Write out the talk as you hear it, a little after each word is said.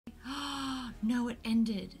No, it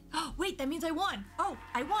ended. Oh, wait, that means I won. Oh,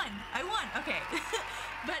 I won. Okay.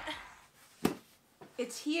 But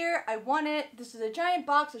it's here. I won it. This is a giant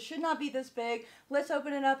box. It should not be this big. Let's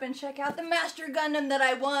open it up and check out the Master Gundam that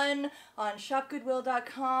I won on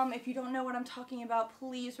shopgoodwill.com. If you don't know what I'm talking about,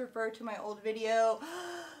 please refer to my old video.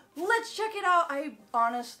 Let's check it out. I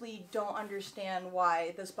honestly don't understand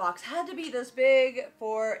why this box had to be this big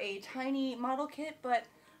for a tiny model kit, but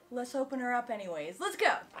let's open her up anyways. Let's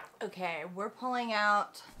go. Okay, we're pulling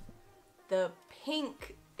out the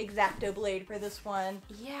pink X-Acto blade for this one.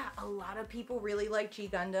 Yeah, a lot of people really like G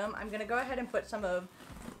Gundam. I'm gonna go ahead and put some of...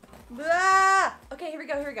 Ah! Okay, here we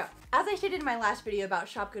go. As I stated in my last video about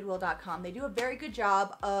shopgoodwill.com, they do a very good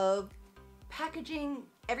job of packaging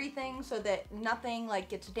everything so that nothing like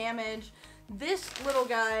gets damaged. This little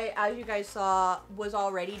guy, as you guys saw, was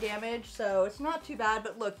already damaged, so it's not too bad,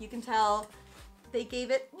 but look, you can tell they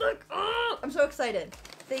gave it, look, oh, I'm so excited.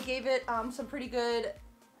 They gave it some pretty good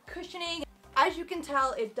cushioning. As you can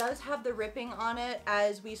tell, it does have the ripping on it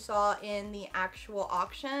as we saw in the actual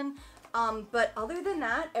auction. But other than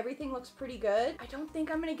that, everything looks pretty good. I don't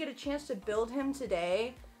think I'm gonna get a chance to build him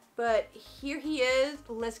today, but here he is.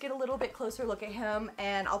 Let's get a little bit closer look at him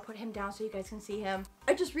and I'll put him down so you guys can see him.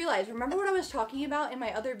 I just realized, remember what I was talking about in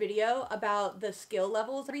my other video about the skill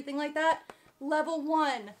levels, everything like that? Level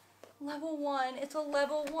 1. Level 1. It's a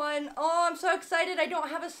level 1. Oh, I'm so excited. I don't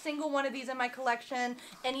have a single one of these in my collection,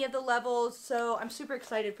 any of the levels, so I'm super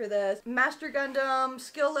excited for this. Master Gundam,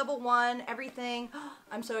 skill level 1, everything.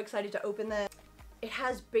 I'm so excited to open this. It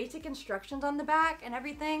has basic instructions on the back and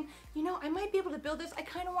everything. You know, I might be able to build this. I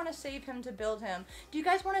kind of want to save him to build him. Do you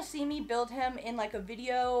guys want to see me build him in like a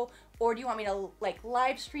video, or do you want me to like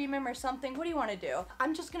live stream him or something? What do you want to do?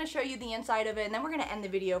 I'm just going to show you the inside of it and then we're going to end the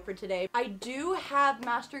video for today. I do have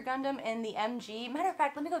Master Gundam in the MG. Matter of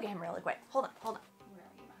fact, let me go get him really quick. Hold on. Where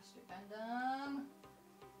are you, Master Gundam?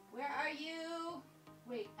 Where are you?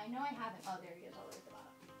 Wait, I know I have him. Oh, there he is all the way at the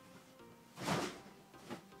bottom.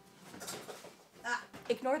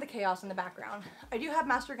 Ignore the chaos in the background. I do have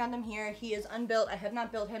Master Gundam here. He is unbuilt. I have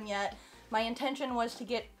not built him yet. My intention was to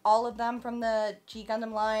get all of them from the G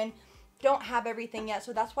Gundam line. Don't have everything yet,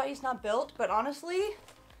 so that's why he's not built. But honestly,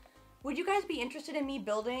 would you guys be interested in me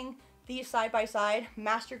building these side by side?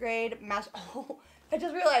 Master grade, oh, I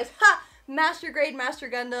just realized, Master grade, Master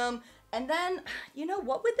Gundam. And then, you know,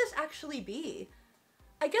 what would this actually be?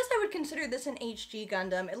 I guess I would consider this an HG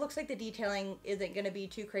Gundam. It looks like the detailing isn't going to be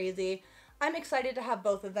too crazy. I'm excited to have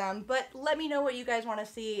both of them, but let me know what you guys want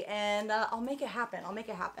to see and I'll make it happen.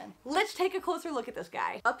 Let's take a closer look at this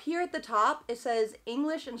guy. Up here at the top, it says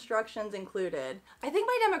English instructions included. I think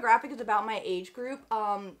my demographic is about my age group,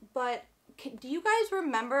 but do you guys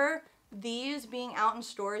remember these being out in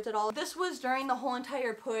stores at all? This was during the whole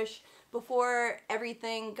entire push before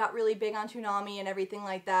everything got really big on Toonami and everything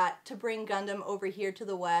like that to bring Gundam over here to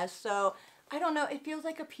the West. So I don't know, it feels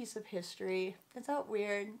like a piece of history. Is that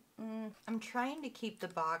weird? I'm trying to keep the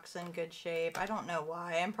box in good shape. I don't know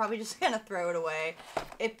why. I'm probably just gonna throw it away.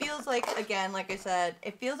 It feels like, again, like I said,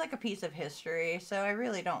 it feels like a piece of history, so I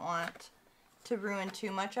really don't want to ruin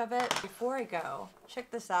too much of it. Before I go,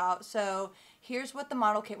 check this out. So here's what the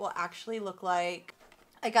model kit will actually look like.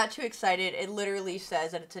 I got too excited. It literally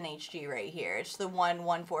says that it's an HG right here. It's the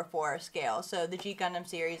 1/144 scale. So the G Gundam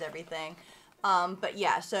series, everything. But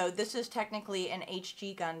yeah, so this is technically an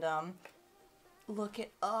HG Gundam. Look at,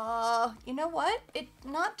 you know what? It's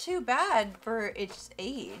not too bad for its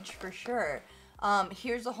age, for sure.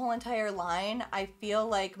 Here's the whole entire line. I feel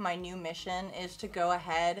like my new mission is to go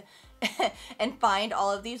ahead and find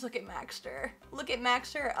all of these. Look at Maxter. Look at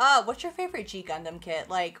Maxter. What's your favorite G Gundam kit?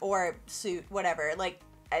 Like, or suit, whatever. Like,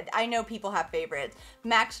 I know people have favorites.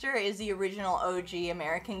 Maxter is the original OG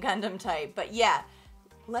American Gundam type, but yeah.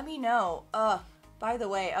 Let me know. By the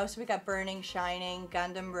way, so we got Burning, Shining,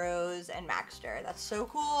 Gundam Rose, and Maxter. That's so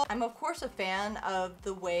cool. I'm of course a fan of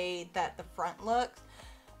the way that the front looks.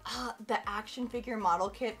 The action figure model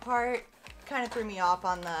kit part kind of threw me off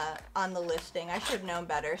on the listing. I should have known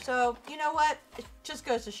better. So, you know what? It just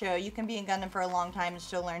goes to show you can be in Gundam for a long time and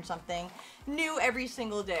still learn something new every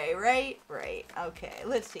single day, right? Right. Okay,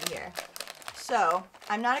 let's see here. So,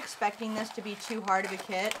 I'm not expecting this to be too hard of a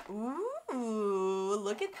kit. Ooh,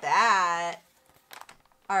 look at that.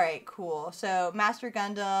 Alright, cool. So, Master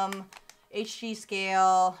Gundam, HG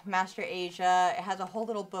scale, Master Asia. It has a whole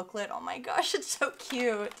little booklet. Oh my gosh, it's so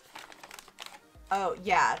cute. Oh,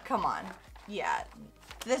 yeah, come on. Yeah,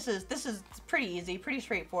 this is pretty easy, pretty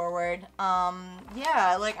straightforward.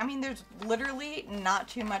 Yeah, like, I mean, there's literally not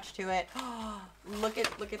too much to it. Look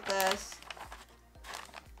at this.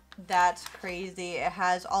 That's crazy. It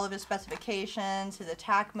has all of his specifications, his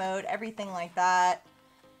attack mode, everything like that.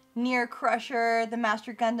 Near Crusher, the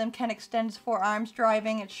Master Gundam can extend its forearms,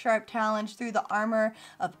 driving its sharp talons through the armor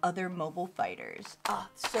of other mobile fighters. Oh,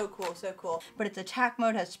 so cool, so cool. But its attack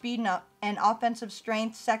mode has speed and offensive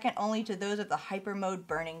strength, second only to those of the Hyper Mode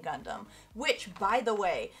Burning Gundam. Which, by the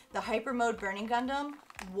way, the Hyper Mode Burning Gundam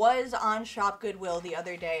was on Shop Goodwill the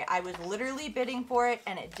other day. I was literally bidding for it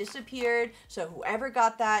and it disappeared. So whoever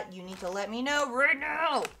got that, you need to let me know right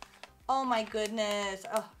now. Oh my goodness.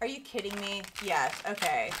 Oh, are you kidding me? Yes,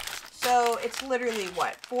 okay. So it's literally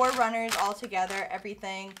what? 4 runners all together,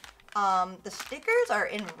 everything. The stickers are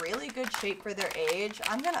in really good shape for their age.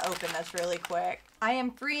 I'm gonna open this really quick. I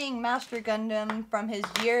am freeing Master Gundam from his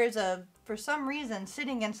years of, for some reason,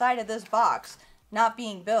 sitting inside of this box, not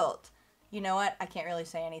being built. You know what? I can't really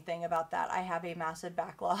say anything about that. I have a massive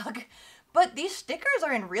backlog. But these stickers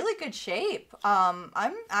are in really good shape.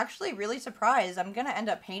 I'm actually really surprised. I'm gonna end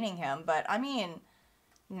up painting him, but I mean,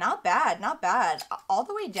 not bad, not bad. All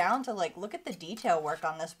the way down to, like, look at the detail work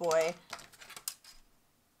on this boy.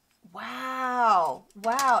 Wow,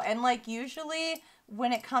 wow. And like usually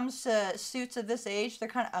when it comes to suits of this age, they're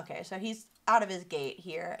kind of, okay, so he's out of his gate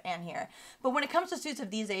here and here. But when it comes to suits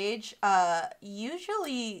of these age,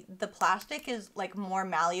 usually the plastic is like more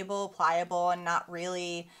malleable, pliable, and not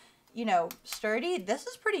really, you know, sturdy. This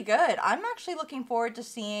is pretty good. I'm actually looking forward to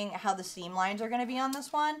seeing how the seam lines are going to be on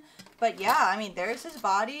this one. But yeah, I mean, there's his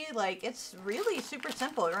body. Like, it's really super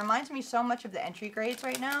simple. It reminds me so much of the entry grades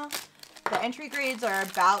right now. The entry grades are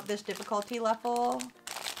about this difficulty level.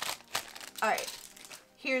 Alright,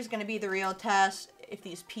 here's going to be the real test. If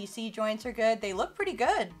these PC joints are good, they look pretty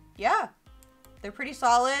good. Yeah, they're pretty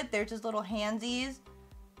solid. They're just little handsies.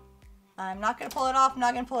 I'm not going to pull it off. I'm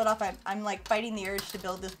not going to pull it off. I'm like fighting the urge to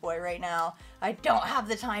build this boy right now. I don't have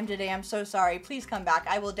the time today. I'm so sorry. Please come back.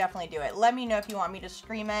 I will definitely do it. Let me know if you want me to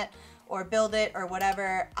stream it or build it or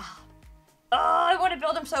whatever. Oh, I want to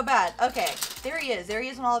build him so bad. Okay, there he is. There he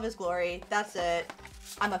is in all of his glory. That's it.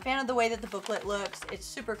 I'm a fan of the way that the booklet looks. It's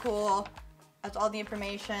super cool. That's all the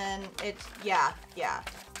information. It's, yeah.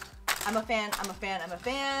 I'm a fan. I'm a fan. I'm a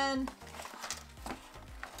fan.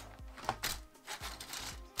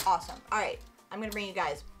 Awesome. Alright, I'm going to bring you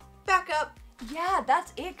guys back up. Yeah,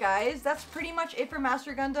 that's it, guys. That's pretty much it for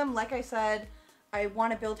Master Gundam. Like I said, I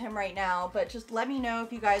want to build him right now, but just let me know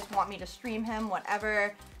if you guys want me to stream him,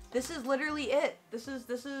 whatever. This is literally it. This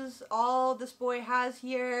is all this boy has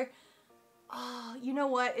here. Oh, you know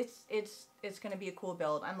what? It's gonna be a cool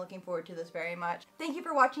build. I'm looking forward to this very much. Thank you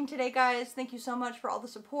for watching today, guys. Thank you so much for all the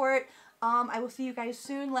support. I will see you guys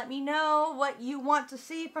soon. Let me know what you want to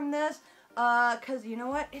see from this. Cause you know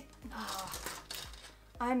what?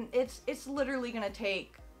 It's literally gonna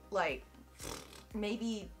take like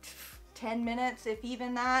maybe 10 minutes, if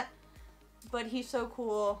even that. But he's so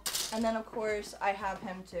cool. And then of course I have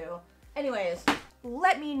him too. Anyways,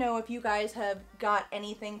 let me know if you guys have got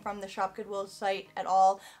anything from the Shop Goodwill site at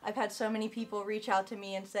all. I've had so many people reach out to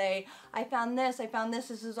me and say, I found this,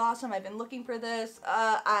 this is awesome, I've been looking for this.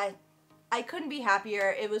 I couldn't be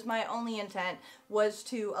happier. It was my only intent, was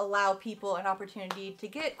to allow people an opportunity to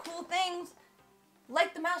get cool things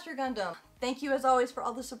like the Master Gundam. Thank you as always for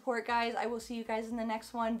all the support, guys. I will see you guys in the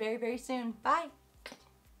next one very, very soon. Bye.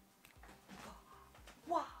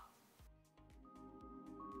 Wow.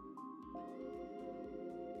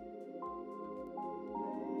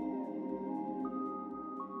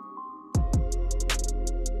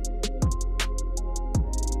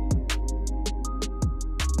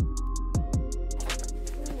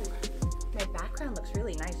 Looks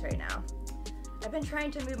really nice right now. I've been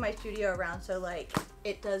trying to move my studio around so like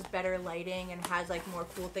it does better lighting and has like more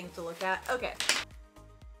cool things to look at. Okay.